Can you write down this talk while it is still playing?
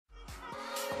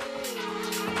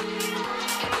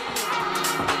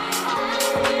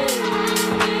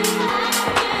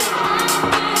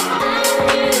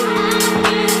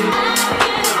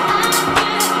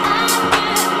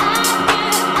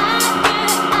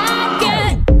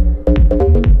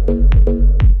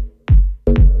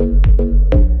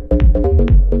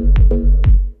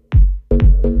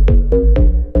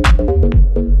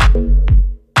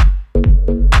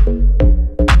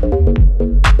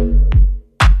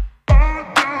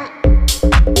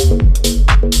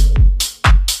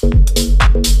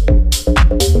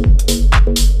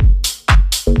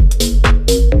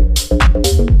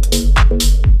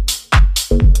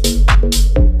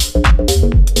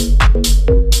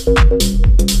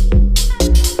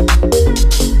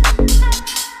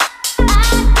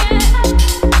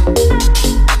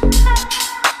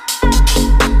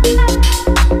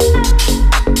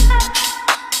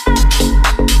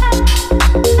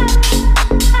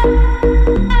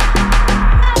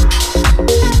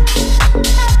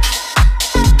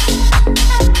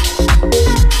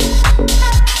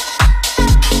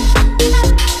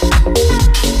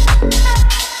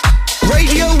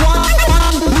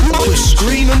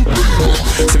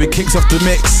So we kicked off the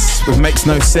mix with Makes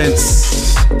No Sense,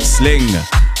 Sling,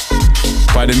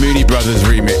 by the Mooney Brothers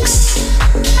remix.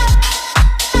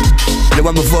 The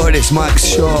one before this, Mike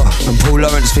Shaw and Paul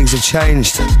Lawrence, Things Have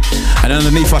Changed. And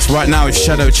underneath us right now is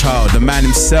Shadow Child, the man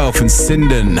himself, and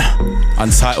Sinden,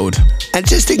 Untitled. And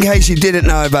just in case you didn't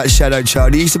know about Shadow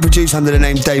Child, he used to produce under the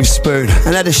name Dave Spoon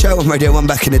and had a show on Radio 1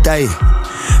 back in the day.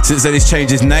 Since then he's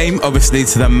changed his name, obviously,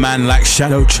 to the man like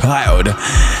Shadow Child.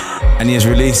 And he has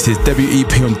released his debut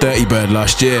EP on Dirty Bird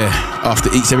last year.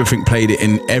 After Eats Everything played it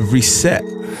in every set.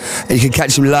 And you can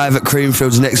catch him live at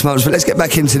Creamfields next month. But let's get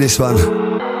back into this one.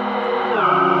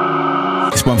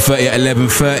 It's 1:30 at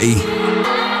 11:30.